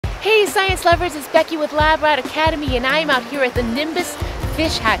Hey science lovers, it's Becky with Lab Rat Academy and I'm out here at the Nimbus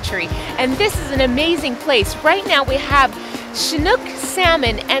Fish Hatchery. And this is an amazing place. Right now we have Chinook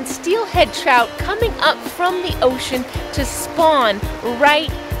salmon and steelhead trout coming up from the ocean to spawn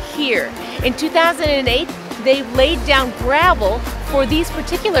right here. In 2008, they laid down gravel for these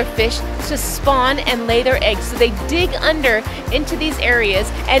particular fish to spawn and lay their eggs. So they dig under into these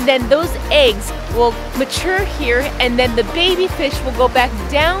areas and then those eggs will mature here and then the baby fish will go back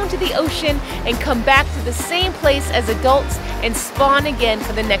down to the ocean and come back to the same place as adults and spawn again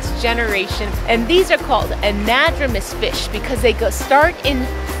for the next generation. And these are called anadromous fish because they start in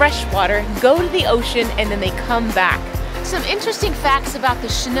fresh water, go to the ocean, and then they come back. Some interesting facts about the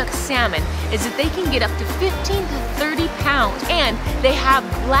Chinook salmon is that they can get up to 15 to 30 pounds and they have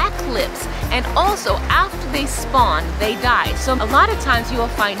black lips, and also after they spawn they die. So a lot of times you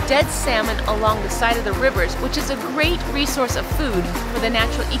will find dead salmon along the side of the rivers, which is a great resource of food for the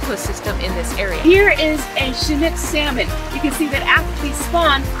natural ecosystem in this area. Here is a Chinook salmon. You can see that after they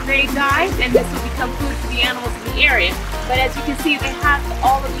spawn they die and this will become food for the animals in the area. But as you can see, they have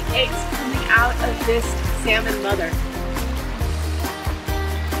all of the eggs coming out of this salmon mother.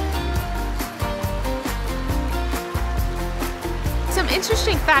 Some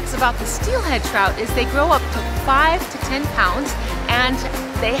interesting facts about the steelhead trout is they grow up to 5 to 10 pounds and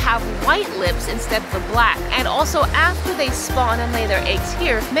they have white lips instead of the black. And also after they spawn and lay their eggs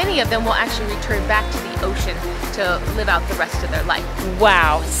here, many of them will actually return back to the ocean to live out the rest of their life.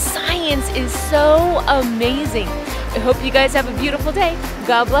 Wow, science is so amazing. I hope you guys have a beautiful day.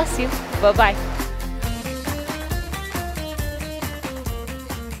 God bless you. Bye-bye.